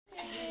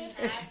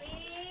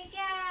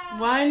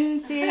1,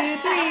 2, 3.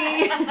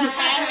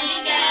 Happy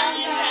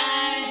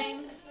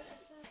Galentine!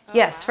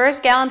 Yes,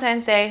 first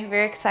Galentine's Day,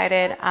 very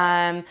excited.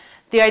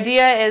 The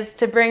idea is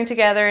to bring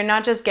together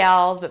not just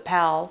gals, but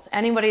pals,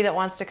 anybody that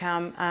wants to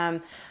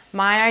come.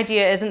 My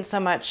idea isn't so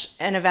much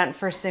an event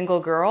for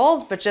single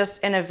girls, but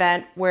just an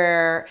event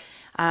where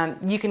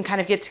you can kind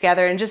of get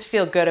together and just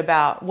feel good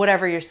about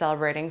whatever you're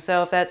celebrating.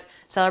 So if that's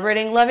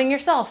celebrating loving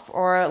yourself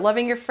or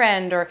loving your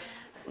friend or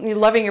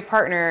loving your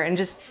partner and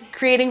just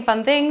creating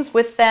fun things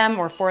with them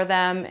or for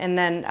them, and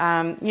then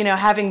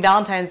having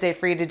Valentine's Day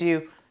for you to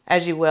do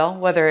as you will,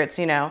 whether it's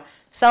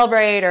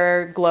celebrate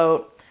or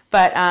gloat,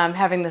 but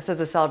having this as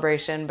a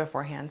celebration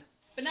beforehand.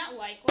 But not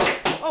like.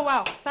 Oh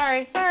wow,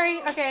 sorry.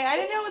 Okay, I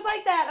didn't know it was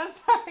like that. I'm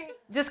sorry.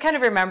 Just kind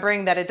of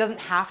remembering that it doesn't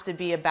have to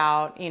be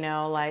about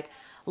like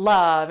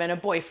love and a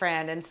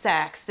boyfriend and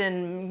sex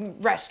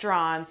and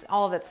restaurants,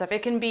 all of that stuff.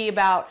 It can be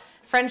about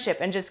friendship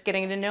and just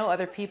getting to know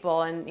other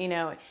people and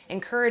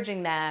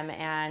encouraging them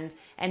and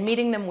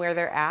meeting them where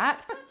they're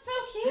at. That's so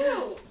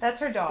cute. That's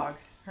her dog,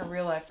 her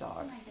real life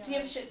dog. Do you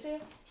have a Shih Tzu?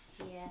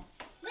 Yeah.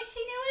 Look, she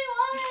knew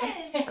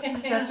what it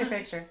was. That's your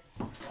picture.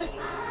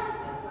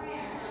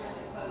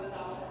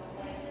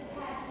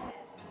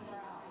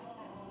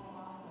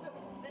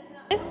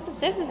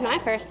 This is my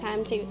first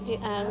time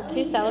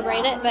to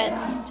celebrate it, but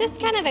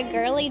just kind of a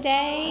girly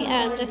day,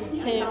 just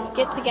to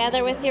get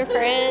together with your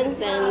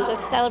friends and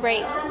just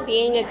celebrate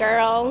being a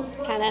girl,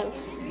 kind of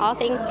all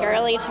things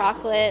girly,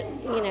 chocolate,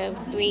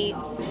 sweets,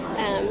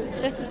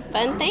 just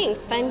fun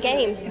things, fun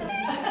games.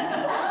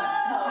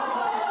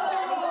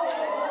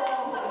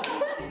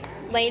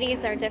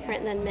 Ladies are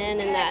different than men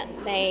in that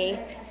they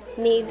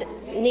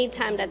need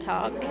time to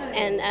talk,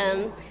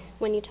 and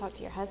when you talk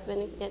to your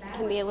husband, it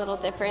can be a little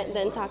different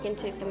than talking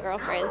to some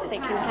girlfriends. They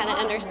can kind of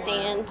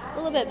understand a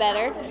little bit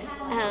better,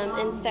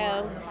 and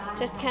so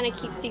just kind of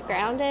keeps you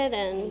grounded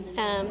and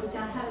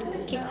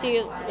keeps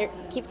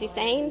you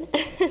sane.